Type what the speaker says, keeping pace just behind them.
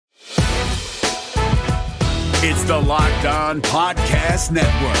It's the Locked On Podcast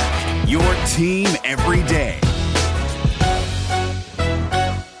Network, your team every day.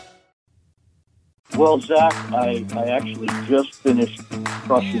 Well, Zach, I actually just finished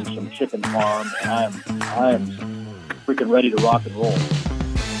crushing some chicken parm, and I am freaking ready to rock and roll.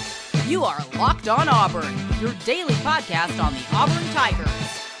 You are Locked On Auburn, your daily podcast on the Auburn Tigers.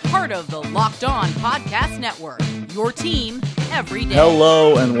 Part of the Locked On Podcast Network, your team every day.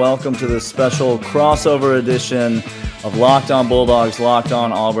 Hello and welcome to this special crossover edition of Locked On Bulldogs, Locked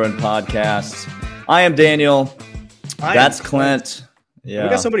On Auburn podcast. I am Daniel. That's Clint. Yeah,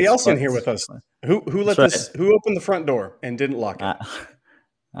 we got somebody else in here with us. Who opened the front door and didn't lock it?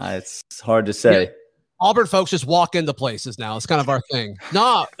 It's hard to say. Yeah. Auburn folks just walk into places now. It's kind of our thing.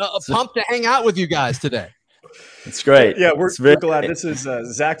 No, pumped to hang out with you guys today. It's great. Yeah, we're glad. This is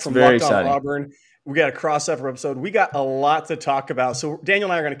Zach from Locked On Auburn. We got a crossover episode. We got a lot to talk about. So Daniel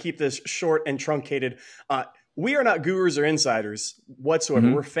and I are going to keep this short and truncated. We are not gurus or insiders whatsoever.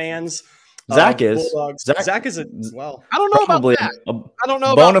 Mm-hmm. We're fans. Zach is. Bulldogs. Zach is I don't know about that. I don't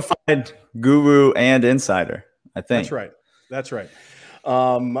know bona fide guru and insider, I think. That's right.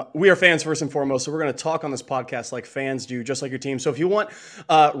 We are fans first and foremost, so we're going to talk on this podcast like fans do, just like your team. So if you want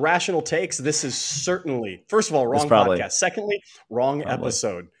rational takes, this is certainly, first of all, wrong podcast. Secondly, wrong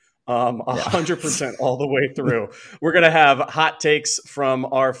episode. 100% all the way through. We're going to have hot takes from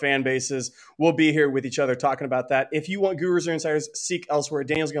our fan bases. We'll be here with each other talking about that. If you want gurus or insiders, seek elsewhere.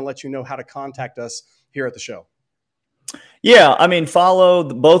 Daniel's going to let you know how to contact us here at the show. Yeah, I mean, follow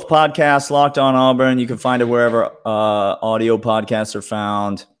both podcasts, Locked On Auburn. You can find it wherever audio podcasts are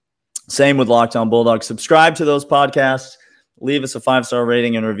found. Same with Locked On Bulldogs. Subscribe to those podcasts. Leave us a 5-star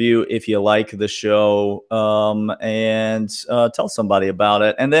rating and review if you like the show, and tell somebody about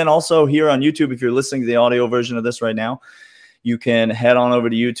it. And then also here on YouTube, if you're listening to the audio version of this right now, you can head on over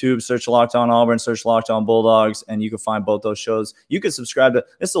to YouTube, search Locked On Auburn, search Locked On Bulldogs, and you can find both those shows. You can subscribe to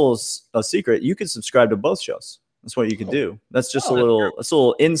 – it's a secret. You can subscribe to both shows. That's what you can do. That's just a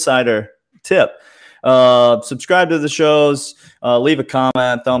little insider tip. Subscribe to the shows, leave a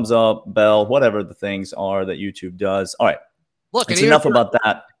comment, thumbs up, bell, whatever the things are that YouTube does. All right. Look, it's enough about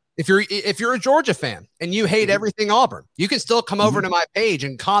that. If you're a Georgia fan and you hate everything Auburn, you can still come over to my page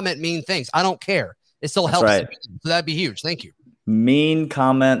and comment mean things. I don't care. It still helps. Right. So that'd be huge. Thank you. Mean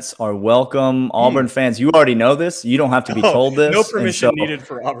comments are welcome. Auburn fans, you already know this. You don't have to be told this. No permission needed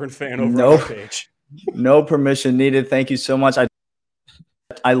for Auburn fan over on our page. No permission needed. Thank you so much.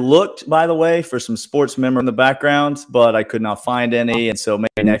 I looked, by the way, for some sports member in the background, but I could not find any. And so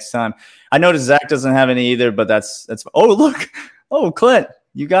maybe next time. I noticed Zach doesn't have any either, but that's. Oh, look. Oh, Clint,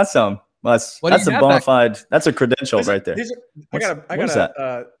 you got some. That's a bona fide. That's a credential right there. This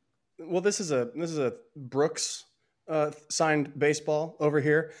is a Brooks signed baseball over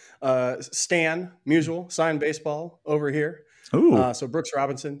here. Stan Musial signed baseball over here. Ooh. So Brooks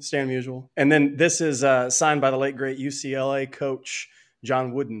Robinson, Stan Musial. And then this is signed by the late, great UCLA coach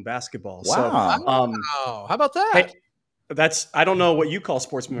John Wooden, basketball. Wow. So, how about that? Hey, I don't know what you call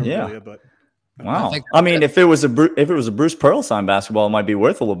sports memorabilia, but wow. I mean, if it was a Bruce Pearl signed basketball, it might be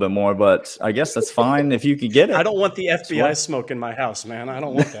worth a little bit more, but I guess that's fine if you could get it. I don't want the FBI smoke in my house, man. I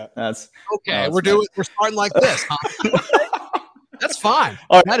don't want that. That's okay. We're starting like this, huh? That's fine.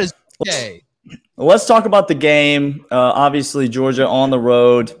 All right. That is okay. Let's talk about the game. Obviously, Georgia on the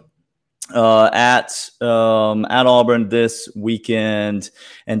road at Auburn this weekend.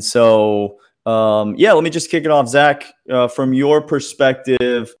 And so, let me just kick it off. Zach, from your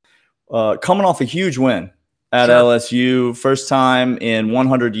perspective, coming off a huge win at LSU, first time in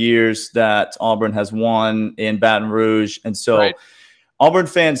 100 years that Auburn has won in Baton Rouge. And so Auburn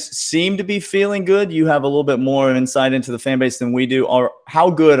fans seem to be feeling good. You have a little bit more insight into the fan base than we do.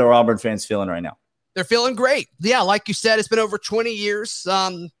 How good are Auburn fans feeling right now? They're feeling great. Yeah, like you said, it's been over 20 years,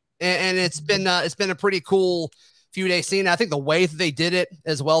 and it's been a pretty cool few days scene. I think the way that they did it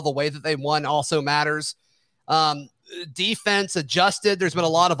as well, the way that they won also matters. Defense adjusted. There's been a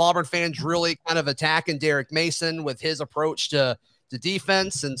lot of Auburn fans really kind of attacking Derek Mason with his approach to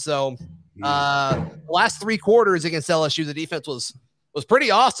defense, and so the last 3 quarters against LSU, the defense was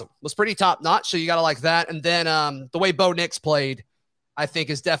pretty awesome. Was pretty top notch. So you got to like that. And then the way Bo Nix played, I think,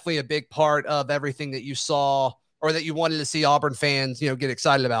 is definitely a big part of everything that you saw or that you wanted to see Auburn fans, get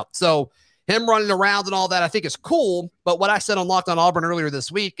excited about. So him running around and all that, I think is cool. But what I said on Locked On Auburn earlier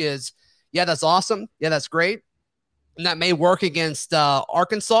this week is, yeah, that's awesome. Yeah, that's great. And that may work against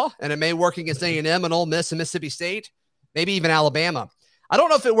Arkansas, and it may work against A&M and Ole Miss and Mississippi State, maybe even Alabama. I don't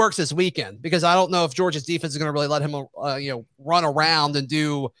know if it works this weekend because I don't know if Georgia's defense is going to really let him, run around and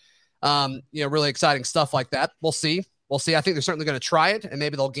do, really exciting stuff like that. We'll see. I think they're certainly going to try it, and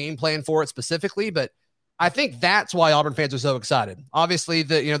maybe they'll game plan for it specifically. But I think that's why Auburn fans are so excited. Obviously,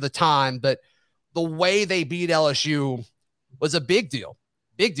 the time, but the way they beat LSU was a big deal.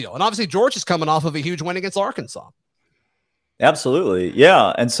 Big deal. And obviously, Georgia's coming off of a huge win against Arkansas. Absolutely.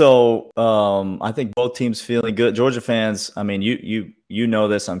 Yeah. And so I think both teams feeling good. Georgia fans, I mean, you know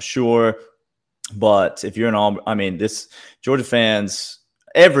this, I'm sure. But if you're an Auburn, this Georgia fans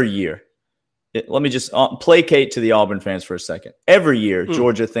every year, let me just placate to the Auburn fans for a second. Every year,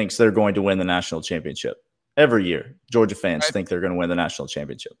 Georgia thinks they're going to win the national championship. Every year, Georgia fans think they're going to win the national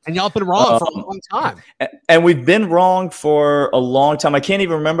championship. And y'all been wrong for a long time. And we've been wrong for a long time. I can't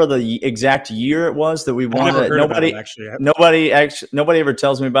even remember the exact year it was that we won it. Nobody ever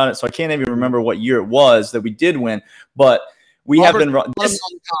tells me about it, so I can't even remember what year it was that we did win. But we have been wrong.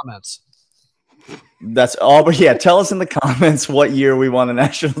 Comments. That's Auburn. Yeah, tell us in the comments what year we won a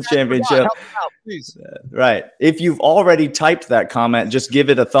national championship. Help me out, please. Right. If you've already typed that comment, just give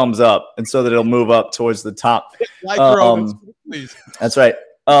it a thumbs up, and so that it'll move up towards the top. Please. That's right.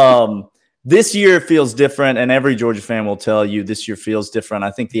 This year feels different, and every Georgia fan will tell you this year feels different. I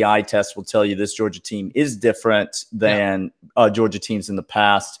think the eye test will tell you this Georgia team is different than Georgia teams in the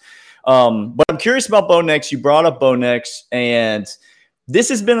past. But I'm curious about Bo Nix. You brought up Bo Nix, and this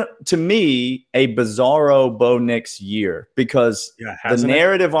has been, to me, a bizarro Bo Nix year because the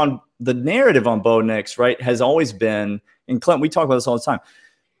narrative on Bo Nix, right, has always been, and Clint, we talk about this all the time,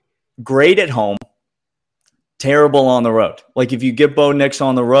 great at home, terrible on the road. Like if you get Bo Nix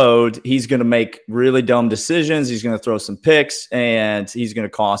on the road, he's going to make really dumb decisions. He's going to throw some picks, and he's going to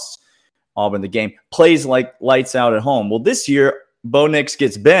cost Auburn the game. Plays like lights out at home. Well, this year, Bo Nix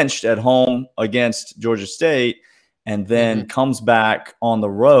gets benched at home against Georgia State, and then comes back on the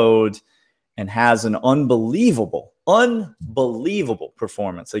road and has an unbelievable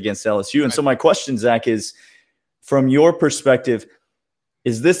performance against LSU. And so my question, Zach, is from your perspective,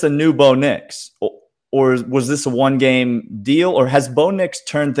 is this a new Bo Nix? Or was this a one-game deal? Or has Bo Nix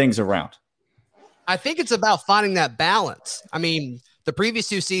turned things around? I think it's about finding that balance. I mean, the previous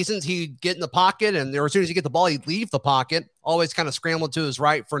 2 seasons, he'd get in the pocket, and as soon as he get the ball, he'd leave the pocket, always kind of scrambling to his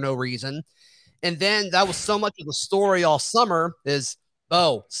right for no reason. And then that was so much of the story all summer is,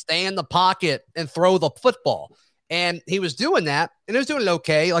 stay in the pocket and throw the football. And he was doing that, and he was doing it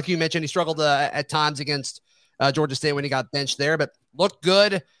okay. Like you mentioned, he struggled at times against Georgia State when he got benched there, but looked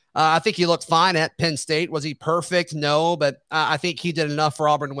good. I think he looked fine at Penn State. Was he perfect? No, but I think he did enough for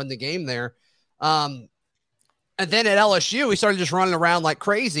Auburn to win the game there. And then at LSU, he started just running around like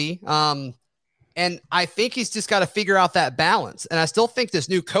crazy. And I think he's just got to figure out that balance. And I still think this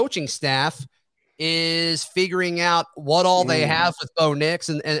new coaching staff is figuring out what all they have with Bo Nix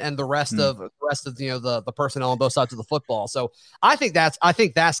and the rest of the personnel on both sides of the football. So I think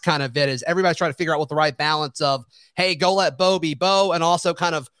that's kind of it, is everybody's trying to figure out what the right balance of, hey, go let Bo be Bo, and also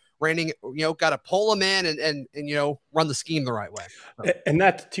kind of got to pull him in and run the scheme the right way. And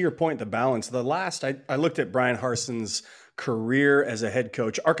that, to your point, the balance. I looked at Brian Harson's career as a head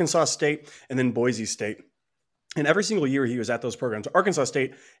coach, Arkansas State and then Boise State. And every single year he was at those programs, Arkansas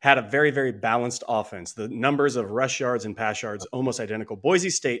State had a very, very balanced offense. The numbers of rush yards and pass yards almost identical. Boise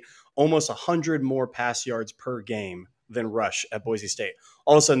State, almost 100 more pass yards per game than rush at Boise State.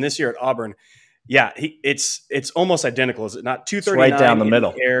 All of a sudden this year at Auburn, it's almost identical. Is it not? 239 right down the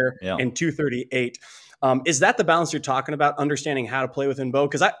middle air and 238. Is that the balance you're talking about? Understanding how to play within Bo?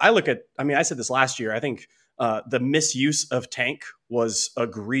 Because I said this last year. I think the misuse of Tank was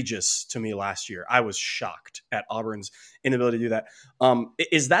egregious to me last year. I was shocked at Auburn's inability to do that.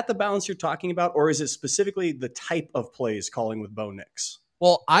 Is that the balance you're talking about, or is it specifically the type of plays calling with Bo Nix?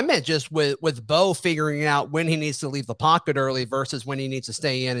 Well, I meant just with Bo figuring out when he needs to leave the pocket early versus when he needs to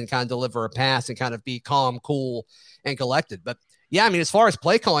stay in and kind of deliver a pass and kind of be calm, cool, and collected. But yeah, I mean, as far as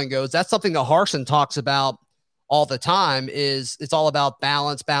play calling goes, that's something that Harsin talks about all the time. Is it's all about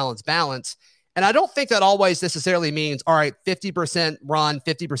balance. And I don't think that always necessarily means, all right, 50% run,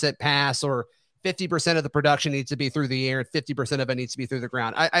 50% pass, or 50% of the production needs to be through the air and 50% of it needs to be through the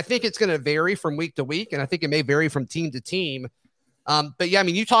ground. I think it's going to vary from week to week, and I think it may vary from team to team. But yeah, I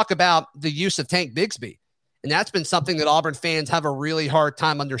mean, you talk about the use of Tank Bigsby, and that's been something that Auburn fans have a really hard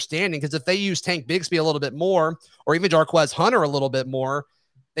time understanding, because if they use Tank Bigsby a little bit more, or even Jarquez Hunter a little bit more,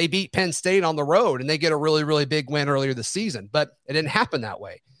 they beat Penn State on the road and they get a really, really big win earlier this season, but it didn't happen that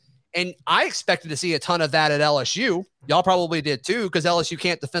way. And I expected to see a ton of that at LSU. Y'all probably did too, because LSU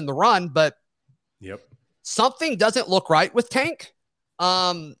can't defend the run, but something doesn't look right with Tank.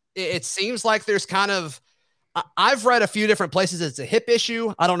 It seems like there's kind of, I've read a few different places it's a hip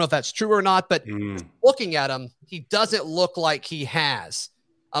issue. I don't know if that's true or not, but looking at him, he doesn't look like he has,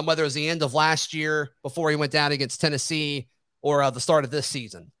 whether it was the end of last year before he went down against Tennessee or the start of this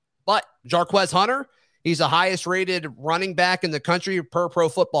season. But Jarquez Hunter, He's the highest rated running back in the country per Pro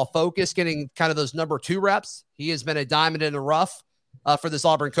Football Focus, getting kind of those number 2 reps. He has been a diamond in the rough for this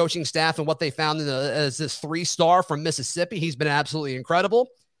Auburn coaching staff and what they found as this 3-star from Mississippi. He's been absolutely incredible.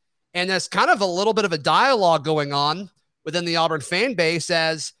 And there's kind of a little bit of a dialogue going on within the Auburn fan base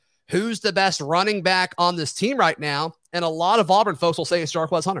as who's the best running back on this team right now. And a lot of Auburn folks will say it's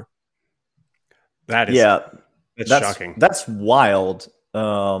Jarquez Hunter. That's shocking. That's wild.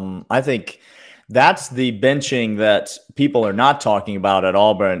 I think that's the benching that people are not talking about at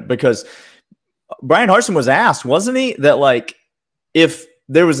Auburn, because Brian Harsin was asked, wasn't he, that like if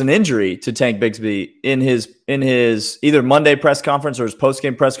there was an injury to Tank Bigsby in his either Monday press conference or his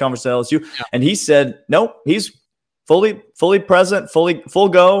post-game press conference at LSU, and he said, nope, he's fully present, full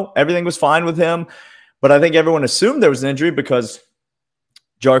go. Everything was fine with him. But I think everyone assumed there was an injury because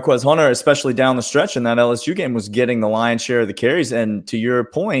Jarquez Hunter, especially down the stretch in that LSU game, was getting the lion's share of the carries. And to your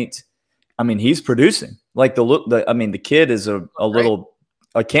point, I mean, he's producing. Like the kid is a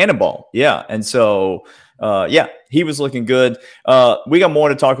cannonball. Yeah. And so, he was looking good. We got more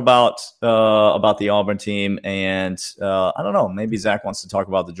to talk about the Auburn team. And I don't know, maybe Zach wants to talk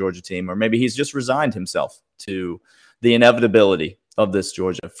about the Georgia team, or maybe he's just resigned himself to the inevitability of this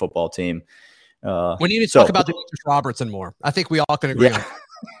Georgia football team. We need to talk about Demetrius Robertson more. I think we all can agree on that.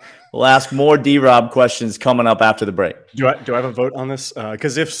 We'll ask more D-Rob questions coming up after the break. Do I have a vote on this?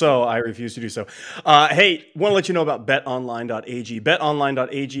 Because if so, I refuse to do so. Hey, want to let you know about betonline.ag.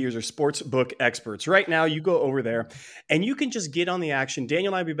 Betonline.ag is our sports book experts. Right now, you go over there and you can just get on the action.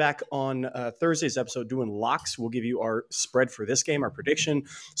 Daniel and I will be back on Thursday's episode doing locks. We'll give you our spread for this game, our prediction,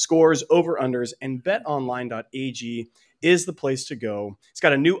 scores, over-unders, and betonline.ag is the place to go. It's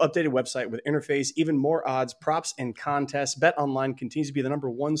got a new updated website with interface, even more odds, props, and contests. BetOnline continues to be the number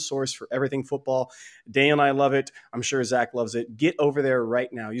 1 source for everything football. Daniel and I love it. I'm sure Zach loves it. Get over there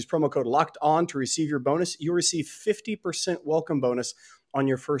right now. Use promo code LOCKEDON to receive your bonus. You'll receive 50% welcome bonus on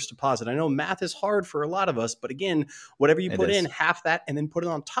your first deposit. I know math is hard for a lot of us, but again, whatever you put in, half that, and then put it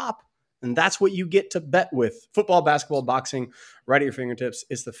on top, and that's what you get to bet with. Football, basketball, boxing, right at your fingertips.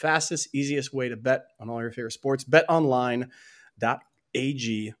 It's the fastest, easiest way to bet on all your favorite sports. BetOnline.ag,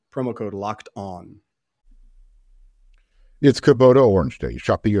 promo code LOCKEDON. It's Kubota Orange Day.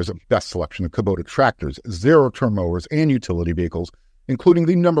 Shop the year's best selection of Kubota tractors, zero-turn mowers, and utility vehicles, including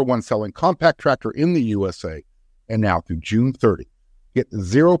the number 1 selling compact tractor in the USA. And now through June 30, get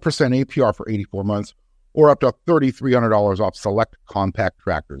 0% APR for 84 months or up to $3,300 off select compact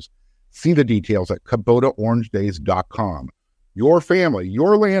tractors. See the details at KubotaOrangeDays.com. Your family,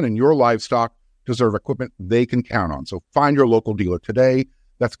 your land, and your livestock deserve equipment they can count on. So find your local dealer today.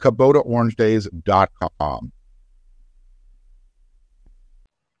 That's KubotaOrangeDays.com.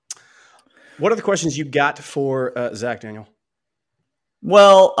 What are the questions you got for Zach, Daniel?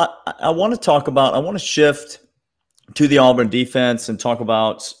 Well, I want to shift to the Auburn defense and talk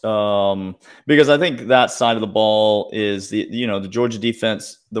about because I think that side of the ball is the Georgia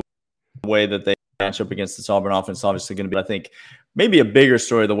defense, the way that they match up against this Auburn offense is obviously going to be, I think, maybe a bigger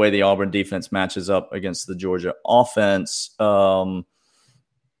story, the way the Auburn defense matches up against the Georgia offense. So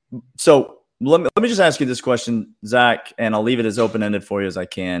let me just ask you this question, Zach, and I'll leave it as open-ended for you as I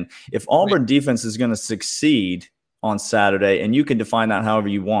can. If Auburn defense is going to succeed on Saturday, and you can define that however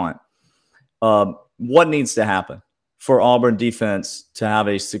you want, what needs to happen for Auburn defense to have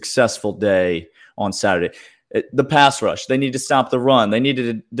a successful day on Saturday? The pass rush. They need to stop the run. They need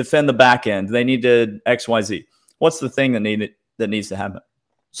to defend the back end. They need to XYZ. What's the thing that needs to happen?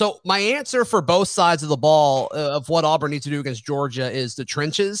 So my answer for both sides of the ball of what Auburn needs to do against Georgia is the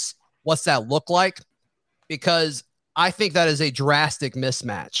trenches. What's that look like? Because I think that is a drastic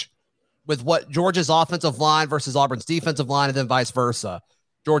mismatch with what Georgia's offensive line versus Auburn's defensive line, and then vice versa.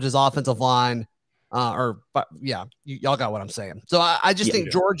 Georgia's offensive line, y'all got what I'm saying. So I just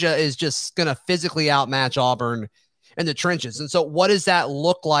think Georgia is just going to physically outmatch Auburn in the trenches. And so what does that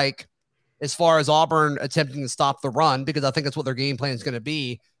look like as far as Auburn attempting to stop the run? Because I think that's what their game plan is going to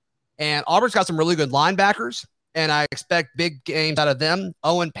be. And Auburn's got some really good linebackers, and I expect big games out of them.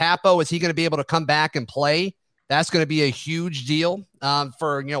 Owen Papo, is he going to be able to come back and play? That's going to be a huge deal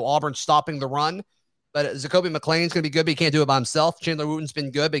for Auburn stopping the run. But Zakoby McClain's going to be good, but he can't do it by himself. Chandler Wooten's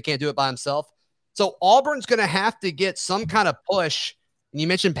been good, but he can't do it by himself. So Auburn's going to have to get some kind of push. And you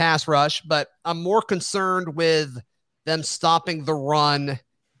mentioned pass rush, but I'm more concerned with them stopping the run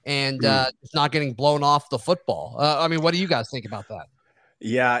and not getting blown off the football. What do you guys think about that?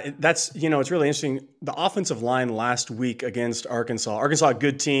 Yeah, that's, it's really interesting. The offensive line last week against Arkansas, a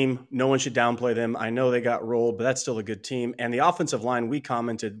good team. No one should downplay them. I know they got rolled, but that's still a good team. And the offensive line, we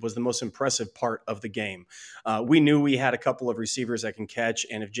commented, was the most impressive part of the game. We knew we had a couple of receivers that can catch.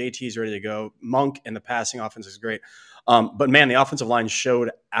 And if JT is ready to go, Monk and the passing offense is great. But man, the offensive line showed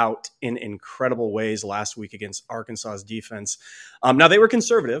out in incredible ways last week against Arkansas's defense. Now, they were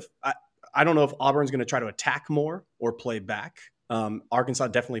conservative. I don't know if Auburn's going to try to attack more or play back. Arkansas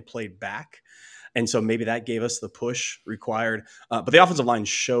definitely played back. And so maybe that gave us the push required. But the offensive line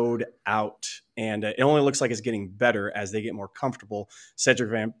showed out. And it only looks like it's getting better as they get more comfortable. Cedric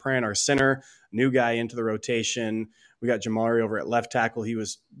Van Pran, our center, new guy into the rotation. We got Jamari over at left tackle. He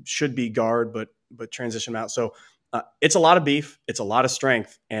should be guard, but transitioned out. So it's a lot of beef. It's a lot of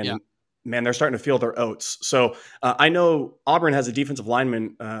strength. And man, they're starting to feel their oats. So I know Auburn has a defensive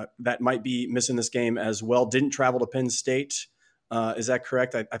lineman that might be missing this game as well. Didn't travel to Penn State. Is that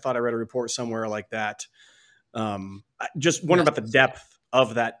correct? I thought I read a report somewhere like that. I just wonder about the depth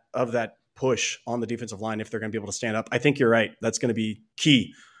of that push on the defensive line if they're going to be able to stand up. I think you're right. That's going to be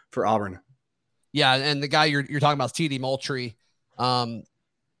key for Auburn. Yeah, and the guy you're talking about, TD Moultrie.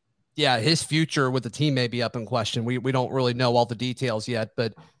 His future with the team may be up in question. We don't really know all the details yet,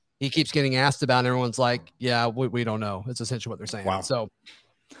 but he keeps getting asked about, and everyone's like, yeah, we don't know. It's essentially what they're saying. Wow. So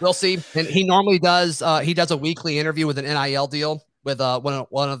we'll see. And he normally does a weekly interview with an NIL deal with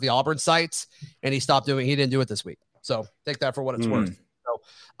one of the Auburn sites, and he didn't do it this week. So take that for what it's worth.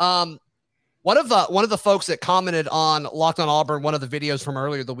 So one of the folks that commented on Locked On Auburn, one of the videos from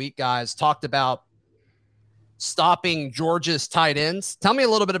earlier the week, guys, talked about stopping Georgia's tight ends. Tell me a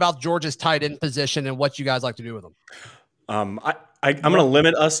little bit about Georgia's tight end position and what you guys like to do with them. I'm going to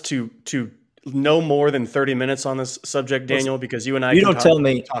limit us to no more than 30 minutes on this subject, Daniel, because you and I don't tell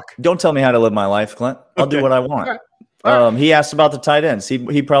me how to live my life, Clint. I'll do what I want. All right. He asked about the tight ends.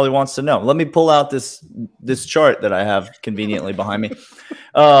 He probably wants to know. Let me pull out this chart that I have conveniently behind me.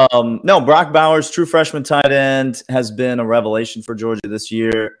 No, Brock Bowers, true freshman tight end, has been a revelation for Georgia this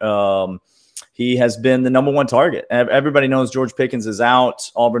year. He has been the number one target. Everybody knows George Pickens is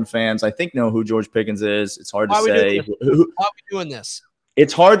out. Auburn fans, I think, know who George Pickens is. It's hard to say. Why are we doing this?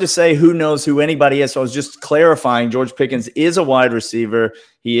 It's hard to say who knows who anybody is. So I was just clarifying. George Pickens is a wide receiver.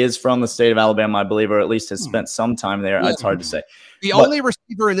 He is from the state of Alabama, I believe, or at least has spent some time there. It's hard to say. The only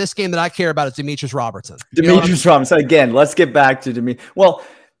receiver in this game that I care about is Demetrius Robertson. Robertson. Again, let's get back to Demetrius. Well,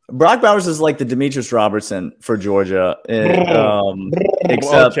 Brock Bowers is like the Demetrius Robertson for Georgia,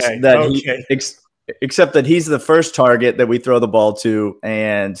 except that he's the first target that we throw the ball to,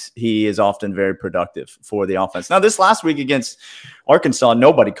 and he is often very productive for the offense. Now, this last week against Arkansas,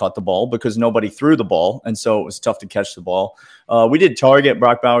 nobody caught the ball because nobody threw the ball, and so it was tough to catch the ball. We did target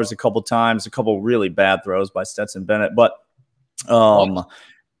Brock Bowers a couple times, a couple really bad throws by Stetson Bennett, but I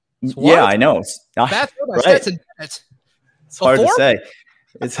know. Bad throw by Stetson Bennett. It's hard to say.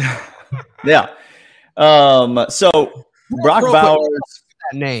 It's so Brock Bowers.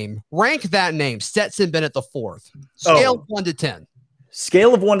 Rank that name. Stetson Bennett the fourth. Scale of 1 to 10.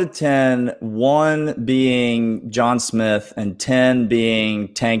 Scale of 1 to 10. 1 being John Smith and 10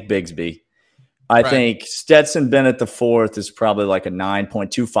 being Tank Bigsby. I think Stetson Bennett the fourth is probably like a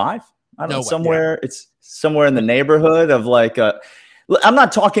 9.25. I don't know, somewhere. It's somewhere in the neighborhood of like I'm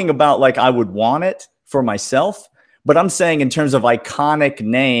not talking about like I would want it for myself. But I'm saying in terms of iconic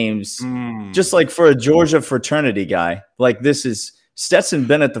names, just like for a Georgia fraternity guy, like this is Stetson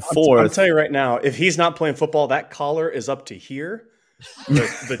Bennett the fourth. I'll tell you right now, if he's not playing football, that collar is up to here.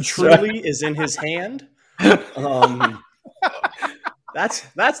 The truly is in his hand. That's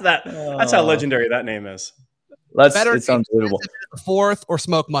how legendary that name is. It's unbelievable. The fourth or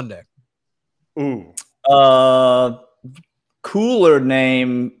Smoke Monday. Ooh. Cooler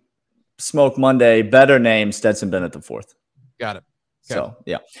name. Smoke Monday, better name Stetson Bennett the fourth. Got it. Okay. So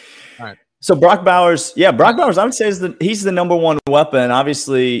yeah. All right. So Brock Bowers, I would say he's the number one weapon.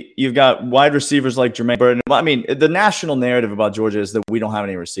 Obviously, you've got wide receivers like Jermaine Burton. I mean, the national narrative about Georgia is that we don't have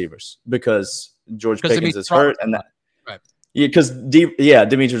any receivers because George Pickens is hurt, and that because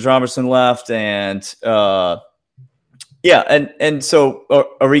Demetrius Robertson left, and so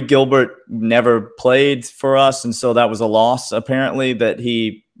Arik Gilbert never played for us, and so that was a loss apparently that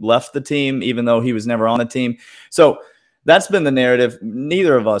he left the team, even though he was never on the team. So that's been the narrative.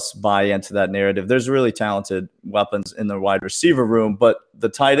 Neither of us buy into that narrative. There's really talented weapons in the wide receiver room, but the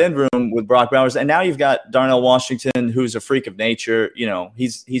tight end room with Brock Bowers, and now you've got Darnell Washington, who's a freak of nature. You know,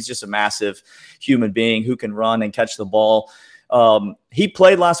 he's just a massive human being who can run and catch the ball. He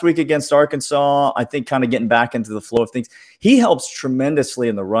played last week against Arkansas, I think kind of getting back into the flow of things. He helps tremendously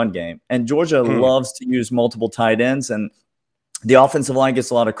in the run game, and Georgia loves to use multiple tight ends, and the offensive line gets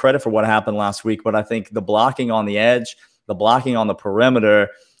a lot of credit for what happened last week, but I think the blocking on the edge, the blocking on the perimeter,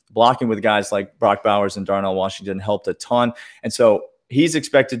 blocking with guys like Brock Bowers and Darnell Washington helped a ton. And so he's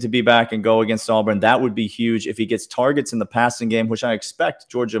expected to be back and go against Auburn. That would be huge if he gets targets in the passing game, which I expect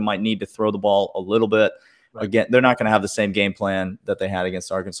Georgia might need to throw the ball a little bit. Right. Again, they're not going to have the same game plan that they had against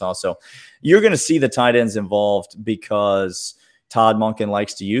Arkansas. So you're going to see the tight ends involved because Todd Monken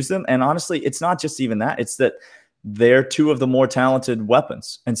likes to use them. And honestly, it's not just even that. It's that they're two of the more talented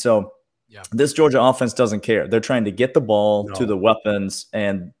weapons. And so this Georgia offense doesn't care. They're trying to get the ball to the weapons,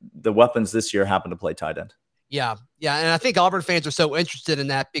 and the weapons this year happen to play tight end. Yeah. And I think Auburn fans are so interested in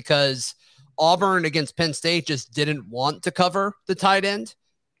that because Auburn against Penn State just didn't want to cover the tight end,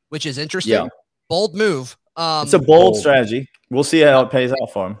 which is interesting. Yeah. Bold move. It's a bold strategy. We'll see how it pays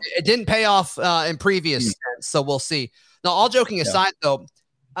off for him. It didn't pay off in previous stints, so we'll see. Now, all joking aside, though,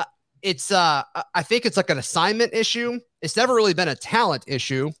 it's I think it's like an assignment issue. It's never really been a talent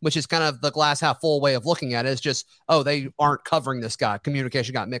issue, which is kind of the glass half full way of looking at it. It's just, they aren't covering this guy.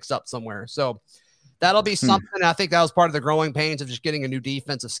 Communication got mixed up somewhere. So that'll be something. I think that was part of the growing pains of just getting a new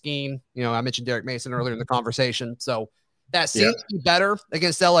defensive scheme. I mentioned Derek Mason earlier in the conversation. So that seems to be better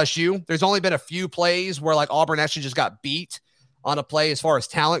against LSU. There's only been a few plays where like Auburn actually just got beat on a play as far as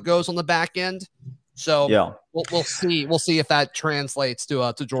talent goes on the back end. So we'll see. We'll see if that translates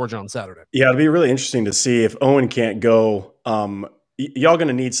to Georgia on Saturday. Yeah, it'll be really interesting to see if Owen can't go. Y'all going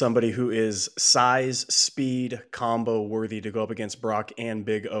to need somebody who is size, speed, combo worthy to go up against Brock and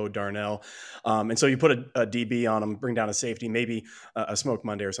Big O Darnell. And so you put a DB on him, bring down a safety, maybe a Smoke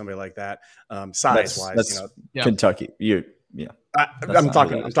Monday or somebody like that. Size wise, Kentucky. I'm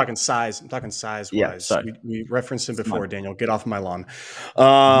talking size. I'm talking size wise. We referenced him before, Daniel. Get off my lawn.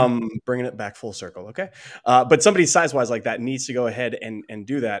 Bringing it back full circle. Okay. But somebody size wise like that needs to go ahead and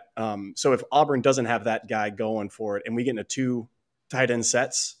do that. So if Auburn doesn't have that guy going for it and we get into 2 tight end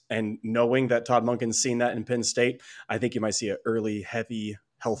sets, and knowing that Todd Monken's seen that in Penn State, I think you might see an early, heavy,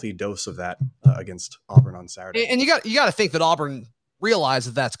 healthy dose of that against Auburn on Saturday. And you got to think that Auburn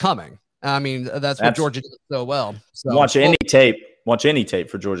realizes that's coming. I mean, that's what Georgia did so well. So watch any tape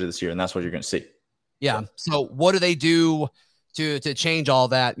for Georgia this year, and that's what you're going to see. Yeah. So what do they do to change all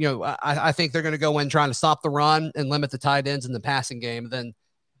that? I think they're going to go in trying to stop the run and limit the tight ends in the passing game. Then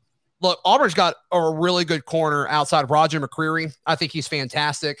look, Auburn's got a really good corner outside of Roger McCreary. I think he's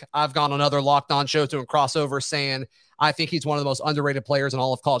fantastic. I've gone on other Locked On shows doing crossover saying I think he's one of the most underrated players in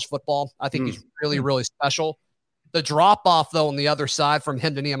all of college football. I think he's really, really special. The drop-off, though, on the other side from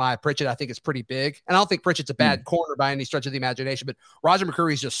him to Nehemiah Pritchett, I think is pretty big. And I don't think Pritchett's a bad corner by any stretch of the imagination, but Roger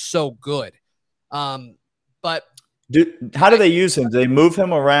McCreary is just so good. But how do they use him? Do they move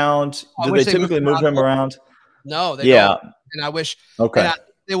him around? Do they typically move him around? No, they don't. And I wish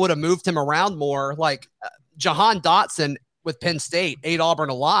they would have moved him around more. Like Jahan Dotson with Penn State ate Auburn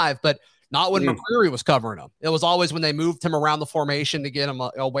alive, but not when McCreary was covering him. It was always when they moved him around the formation to get him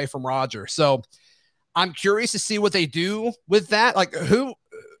away from Roger. So I'm curious to see what they do with that. Like who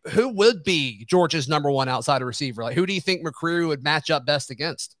would be Georgia's number 1 outside receiver? Like who do you think McCreary would match up best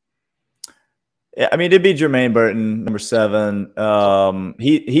against? Yeah, I mean, it'd be Jermaine Burton, number 7.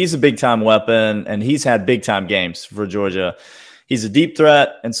 He's a big time weapon, and he's had big time games for Georgia. He's a deep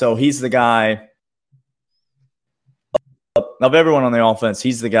threat, and so he's the guy of everyone on the offense.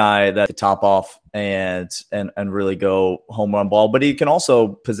 He's the guy that could top off and really go home run ball. But he can also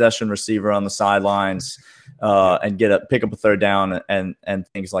possession receiver on the sidelines and pick up a third down and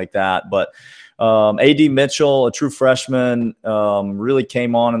things like that. But A.D. Mitchell, a true freshman, really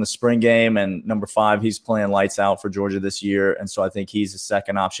came on in the spring game, and number 5, he's playing lights out for Georgia this year, and so I think he's a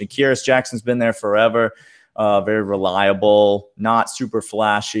second option. Kyrus Jackson's been there forever. Very reliable, not super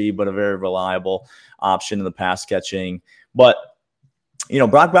flashy, but a very reliable option in the pass catching. But,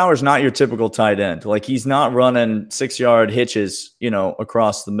 Brock Bowers not your typical tight end. Like he's not running 6-yard hitches,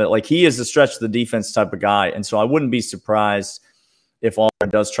 across the middle. Like he is a stretch the defense type of guy. And so I wouldn't be surprised if Auburn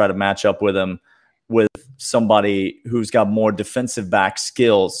does try to match up with him with somebody who's got more defensive back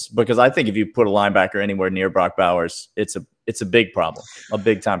skills, because I think if you put a linebacker anywhere near Brock Bowers, it's a big problem, a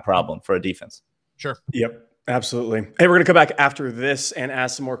big time problem for a defense. Sure. Yep. Absolutely. Hey, we're going to come back after this and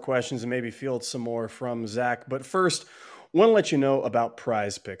ask some more questions and maybe field some more from Zach. But first, want to let you know about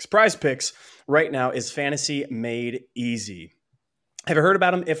Prize Picks. Prize Picks right now is fantasy made easy. Have you heard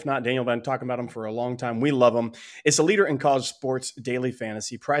about them? If not, Daniel, I've been talking about them for a long time. We love them. It's a leader in college sports daily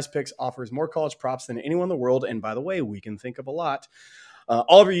fantasy. Prize Picks offers more college props than anyone in the world. And by the way, we can think of a lot.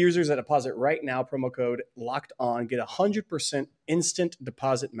 All of our users that deposit right now, promo code Locked On, get 100% instant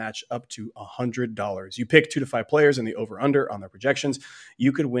deposit match up to $100. You pick 2 to 5 players in the over-under on their projections.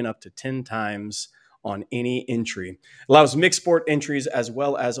 You could win up to 10 times on any entry. Allows mixed sport entries as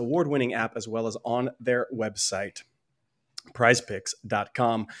well as award-winning app as well as on their website,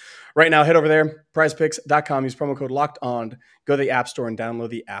 prizepicks.com. Right now, head over there, prizepicks.com. Use promo code LOCKEDON. Go to the App Store and download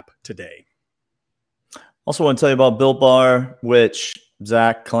the app today. Also want to tell you about Built Bar, which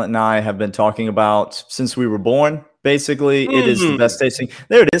Zach, Clint, and I have been talking about since we were born. Basically, it is the best tasting.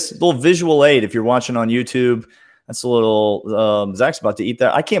 There it is, a little visual aid if you're watching on YouTube. That's a little Zach's about to eat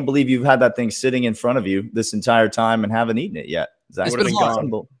that. I can't believe you've had that thing sitting in front of you this entire time and haven't eaten it yet. Zach, it's been hard.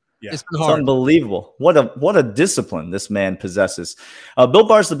 Yeah. It's been hard. Unbelievable. What a discipline this man possesses. Built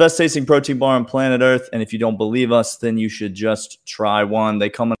Bar is the best tasting protein bar on planet Earth. And if you don't believe us, then you should just try one. They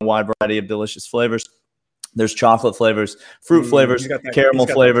come in a wide variety of delicious flavors. There's chocolate flavors, fruit flavors, caramel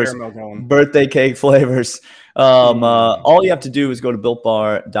flavors, birthday cake flavors. All you have to do is go to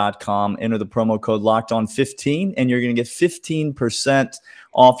BuiltBar.com, enter the promo code LOCKEDON15, and you're going to get 15%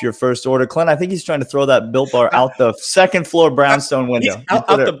 off your first order. Clint, I think he's trying to throw that Built Bar out the second floor brownstone window. Out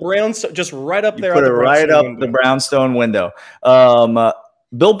the brownstone, just right up there. Put it right up the brownstone window.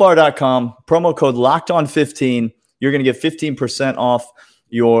 BuiltBar.com, promo code LOCKEDON15. You're going to get 15% off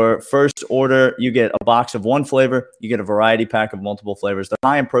your first order. You get a box of one flavor. You get a variety pack of multiple flavors. They're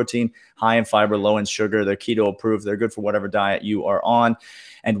high in protein, high in fiber, low in sugar. They're keto approved. They're good for whatever diet you are on.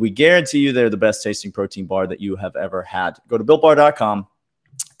 And we guarantee you they're the best tasting protein bar that you have ever had. Go to BuiltBar.com,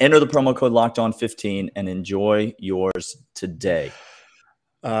 enter the promo code LOCKEDON15, and enjoy yours today.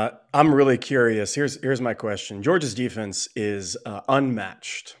 I'm really curious. Here's my question. Georgia's defense is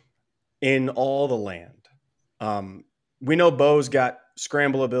unmatched in all the land. We know Bo's got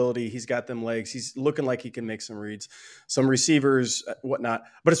scramble ability. He's got them legs. He's looking like he can make some reads, some receivers, whatnot.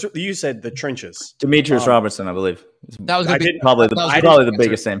 But you said the trenches. Demetrius Robertson, I believe. That was probably the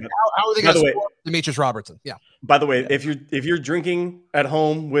biggest name. How are they going to score Demetrius Robertson? Yeah. By the way, if you're drinking at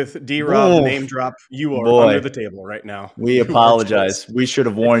home with D-Rob, the name drop, you are under the table right now. We apologize. We should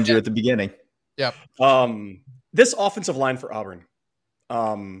have warned you at the beginning. Yep. This offensive line for Auburn,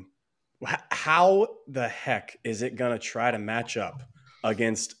 how the heck is it going to try to match up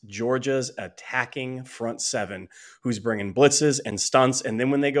against Georgia's attacking front seven, who's bringing blitzes and stunts, and then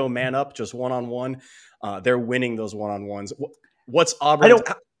when they go man up, just one-on-one, they're winning those one-on-ones. What's Auburn?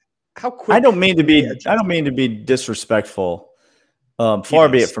 How quick? I don't mean to be disrespectful. Far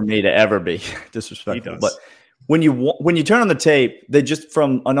be it from me to ever be disrespectful. But when you turn on the tape, they just,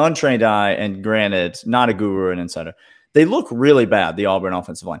 from an untrained eye, and granted, not a guru or an insider, they look really bad. The Auburn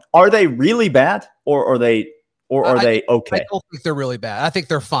offensive line. Are they really bad, or are they? Or are they okay? I don't think they're really bad. I think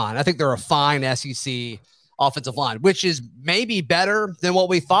they're fine. I think they're a fine SEC offensive line, which is maybe better than what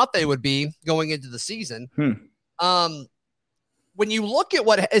we thought they would be going into the season. When you look at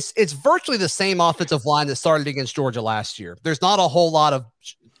what it's virtually the same offensive line that started against Georgia last year. There's not a whole lot of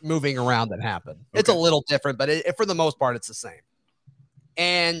moving around that happened. Okay. It's a little different, but for the most part, it's the same.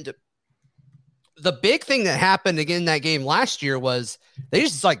 And the big thing that happened again in that game last year was they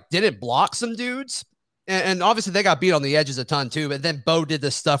just didn't block some dudes. And obviously they got beat on the edges a ton too, but then Bo did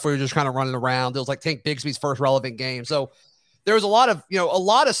this stuff where he was just kind of running around. It was like Tank Bigsby's first relevant game. So there was a lot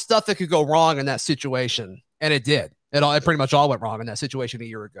of stuff that could go wrong in that situation. And it did. It pretty much all went wrong in that situation a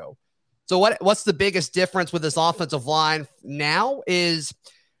year ago. So what's the biggest difference with this offensive line now is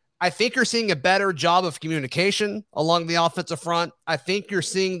I think you're seeing a better job of communication along the offensive front. I think you're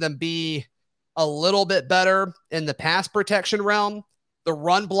seeing them be a little bit better in the pass protection realm. The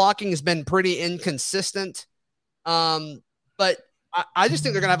run blocking has been pretty inconsistent. But I just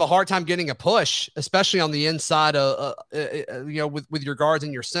think they're going to have a hard time getting a push, especially on the inside with your guards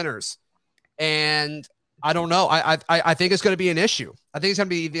and your centers. And I don't know. I think it's going to be an issue. I think it's going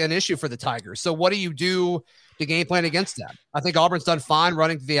to be an issue for the Tigers. So what do you do to game plan against that? I think Auburn's done fine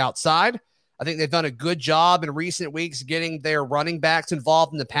running to the outside. I think they've done a good job in recent weeks getting their running backs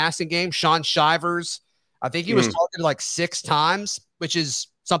involved in the passing game. Sean Shivers, I think he was targeted 6 times, which is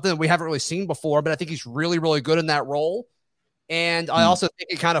something that we haven't really seen before, but I think he's really, really good in that role. And I also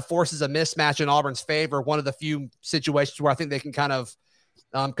think it kind of forces a mismatch in Auburn's favor. One of the few situations where I think they can kind of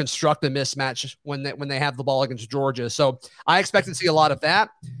construct a mismatch when they have the ball against Georgia. So I expect to see a lot of that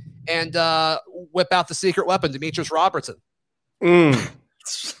and whip out the secret weapon, Demetrius Robertson.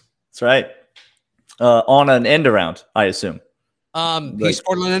 That's right. On an end around, I assume. He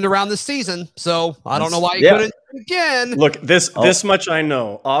scored an end around this season, so I don't know why he couldn't again. Look, this much I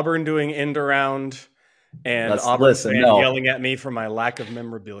know. Auburn doing end around and Auburn yelling at me for my lack of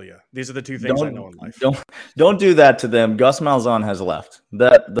memorabilia. These are the two things I know in life. Don't do that to them. Gus Malzahn has left.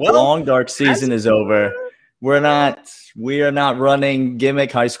 The long dark season is over. We are not running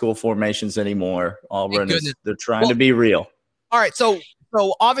gimmick high school formations anymore. Auburn they're trying to be real. All right, so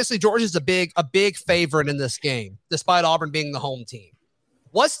So obviously Georgia's a big favorite in this game, despite Auburn being the home team.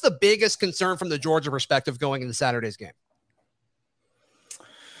 What's the biggest concern from the Georgia perspective going into Saturday's game?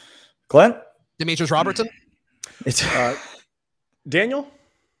 Clint? Demetrius Robertson? It's Daniel?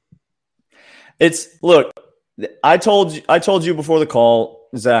 Look, I told you before the call,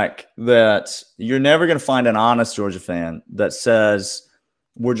 Zach, that you're never going to find an honest Georgia fan that says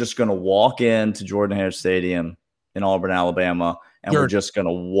we're just going to walk into Jordan-Hare Stadium in Auburn, Alabama, and we're just going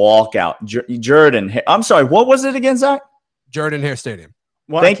to walk out. I'm sorry, what was it again, Zach? Jordan-Hare Stadium.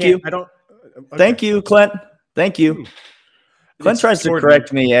 Well, Thank you. Okay. Thank you, Clint. Thank you. Clint tries to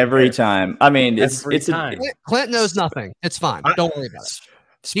correct me every time. I mean, Clint knows nothing. It's fine. Don't worry about it.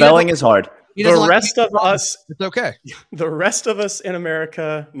 Spelling is hard. The rest of us, it's okay. The rest of us in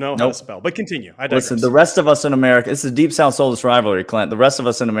America know how to spell. But continue. I digress. Listen, the rest of us in America, it's a deep South Soulless rivalry, Clint. The rest of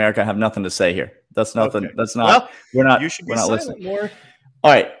us in America have nothing to say here. That's nothing. Okay. That's not. You should be we're not silent listening. more.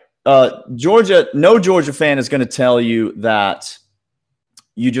 All right, Georgia. No Georgia fan is going to tell you that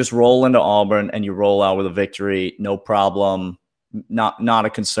you just roll into Auburn and you roll out with a victory, no problem. Not a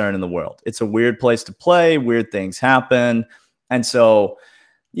concern in the world. It's a weird place to play. Weird things happen, and so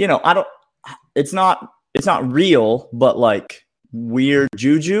it's not real, but like weird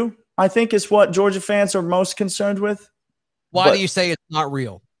juju, I think, is what Georgia fans are most concerned with. Why do you say it's not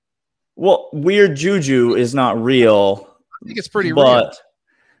real? Well, weird juju is not real. I think it's pretty real.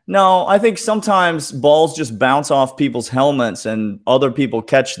 No, I think sometimes balls just bounce off people's helmets and other people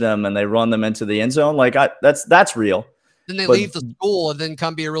catch them and they run them into the end zone. Like that's real. Then they leave the school and then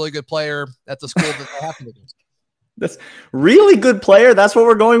come be a really good player at the school that they happen to be. That's really good player. That's what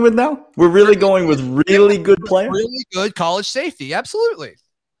we're going with now. We're really going with really good player. Really good college safety. Absolutely.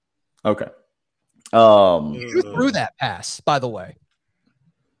 Okay. Who threw that pass, by the way?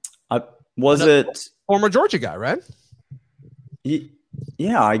 Was it former Georgia guy, right?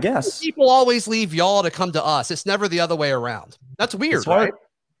 Yeah, I guess. People always leave y'all to come to us. It's never the other way around. That's weird, right?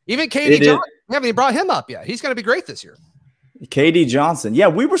 Even KD Johnson, we haven't even brought him up yet. He's going to be great this year. KD Johnson. Yeah,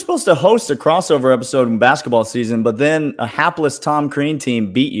 we were supposed to host a crossover episode in basketball season, but then a hapless Tom Crean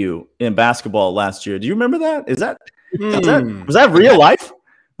team beat you in basketball last year. Do you remember that? Was that real life?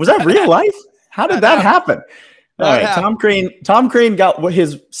 Was that real life? How did that happen? All right, Tom Crean got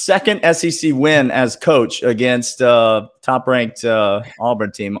his second SEC win as coach against top-ranked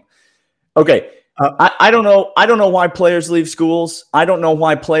Auburn team. Okay, I don't know. I don't know why players leave schools. I don't know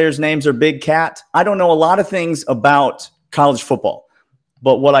why players' names are Big Cat. I don't know a lot of things about college football.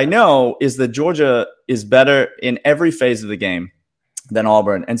 But what I know is that Georgia is better in every phase of the game than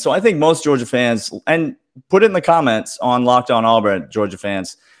Auburn. And so I think most Georgia fans, and put it in the comments on Locked On Auburn, Georgia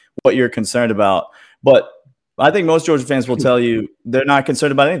fans, what you're concerned about. But I think most Georgia fans will tell you they're not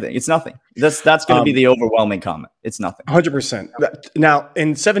concerned about anything. It's nothing. That's going to be the overwhelming comment. It's nothing. 100%. Now,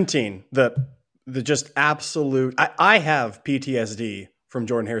 in 17, the just absolute, I have PTSD from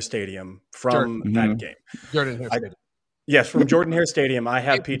Jordan-Hare Stadium from that game. Jordan-Hare Stadium. Yes, from Jordan-Hare Stadium, I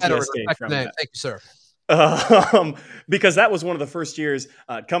have PTSD from that. Thank you, sir. Because that was one of the first years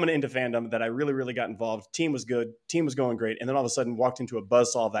coming into fandom that I really, really got involved. Team was good. Team was going great. And then all of a sudden walked into a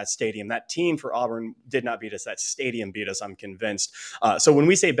buzzsaw of that stadium. That team for Auburn did not beat us. That stadium beat us, I'm convinced. So when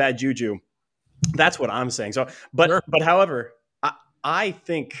we say bad juju, that's what I'm saying. So, but however, I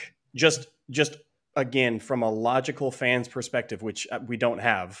think just again, from a logical fan's perspective, which we don't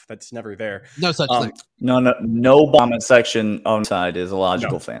have, that's never there. No such thing. No comment section on side is a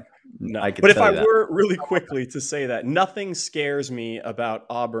logical fan. No. But if I were really quickly to say that, nothing scares me about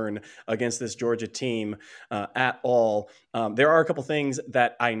Auburn against this Georgia team at all. There are a couple things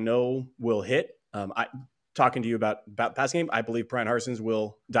that I know will hit. Talking to you about pass game, I believe Brian Harsons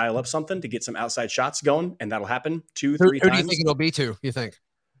will dial up something to get some outside shots going, and that'll happen 2-3 times. Who do you think it'll be to, you think?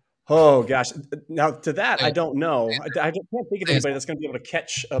 Oh, gosh. Now, to that, I don't know. I can't think of anybody that's going to be able to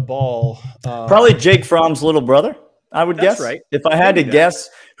catch a ball. Probably Jake Fromm's little brother, I would guess. Right. If I had to guess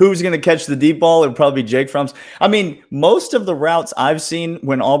who's going to catch the deep ball, it would probably be Jake Fromm's. I mean, most of the routes I've seen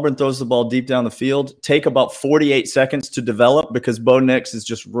when Auburn throws the ball deep down the field take about 48 seconds to develop because Bo Nix is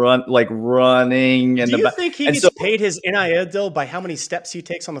just running. Do you think he gets paid his NIL deal by how many steps he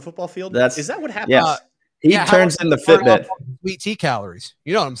takes on the football field? Is that what happens? Yeah. He turns in the Fitbit. Sweet tea calories.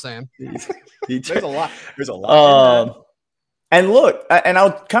 You know what I'm saying? There's a lot. There's a lot. And look, and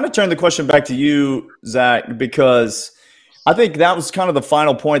I'll kind of turn the question back to you, Zach, because I think that was kind of the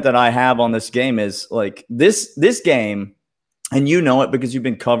final point that I have on this game is like this game, and you know it because you've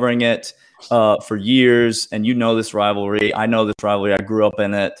been covering it for years, and you know this rivalry. I know this rivalry. I grew up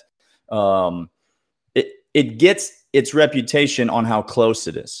in it. it gets its reputation on how close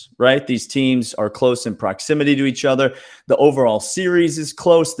it is, right? These teams are close in proximity to each other. The overall series is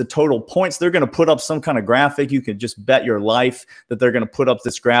close. The total points, they're going to put up some kind of graphic. You can just bet your life that they're going to put up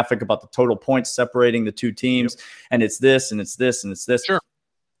this graphic about the total points separating the two teams. Yep. And it's this, and it's this, and it's this. Sure.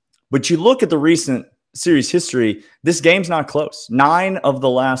 But you look at the recent series history, this game's not close. 9 of the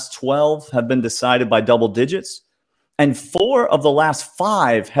last 12 have been decided by double digits. And 4 of the last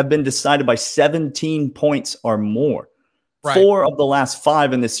 5 have been decided by 17 points or more. Right. 4 of the last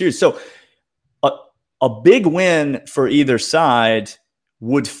 5 in this series. So a big win for either side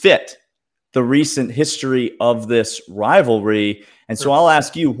would fit the recent history of this rivalry. And so I'll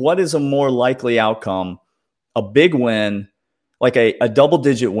ask you, what is a more likely outcome? A big win, like a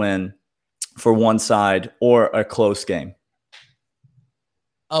double-digit win for one side, or a close game?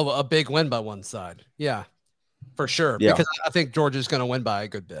 Oh, a big win by one side. Yeah. For sure, because I think Georgia's going to win by a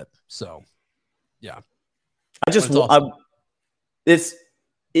good bit. So, yeah. Is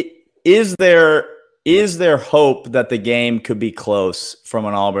there hope that the game could be close from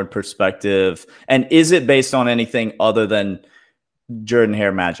an Auburn perspective? And is it based on anything other than Jordan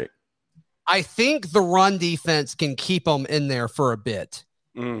Hare magic? I think the run defense can keep them in there for a bit.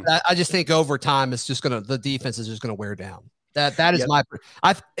 I just think over time, the defense is just going to wear down. That is my.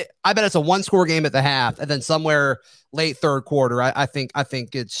 I bet it's a 1-score game at the half, and then somewhere late third quarter, I think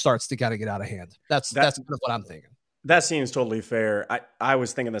it starts to kind of get out of hand. That's kind of what I'm thinking. That seems totally fair. I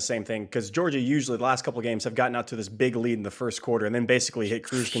was thinking the same thing, because Georgia usually the last couple of games have gotten out to this big lead in the first quarter and then basically hit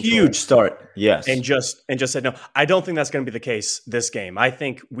cruise control. Huge start, yes, and just said no. I don't think that's going to be the case this game. I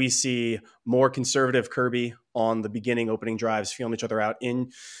think we see more conservative Kirby on the beginning opening drives, feeling each other out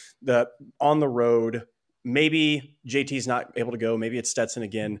on the road. Maybe JT's not able to go. Maybe it's Stetson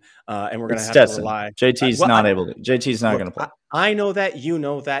again, and we're going to have to rely. JT's not able to. JT's not going to play. I know that. You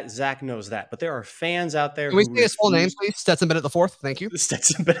know that. Zach knows that. But there are fans out there. Can we say his full name, please? Stetson Bennett IV. Thank you.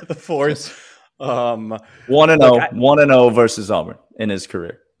 Stetson Bennett IV. 1-0 versus Auburn in his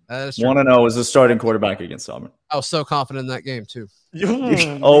career. 1-0 as a starting quarterback against Auburn. I was so confident in that game too.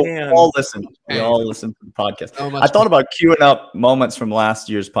 We all listen to the podcast. I thought about queuing up moments from last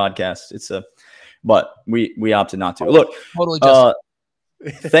year's podcast. But we opted not to. Look, totally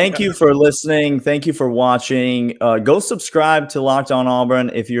thank you for listening. Thank you for watching. Go subscribe to Locked On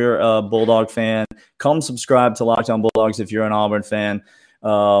Auburn if you're a Bulldog fan. Come subscribe to Locked On Bulldogs if you're an Auburn fan.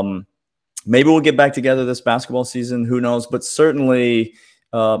 Maybe we'll get back together this basketball season. Who knows? But certainly,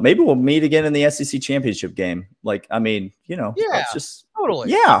 maybe we'll meet again in the SEC championship game. Totally.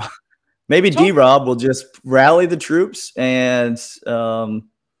 Yeah. Maybe D-Rob will just rally the troops and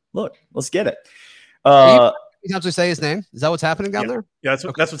look, let's get it. Sometimes we say his name. Is that what's happening down there? Yeah,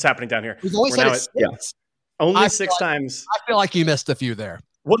 that's what's happening down here. We've only said it only 6 times. I feel like you missed a few there.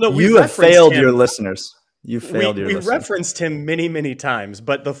 Well, no, you have failed your listeners. You failed your listeners. We referenced him many, many times,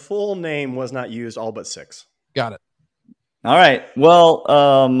 but the full name was not used all but 6. Got it. All right. Well,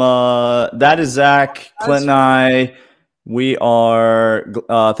 that is Zach, Clint, and I. We are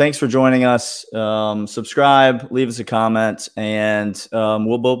thanks for joining us. Subscribe, leave us a comment, and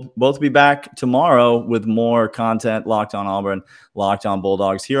we'll both be back tomorrow with more content. Locked On Auburn, Locked On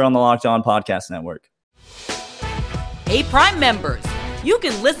Bulldogs here on the Locked On Podcast Network. Hey, Prime members, you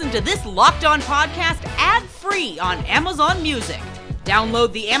can listen to this Locked On podcast ad-free on Amazon Music.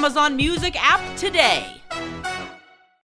 Download the Amazon Music app today.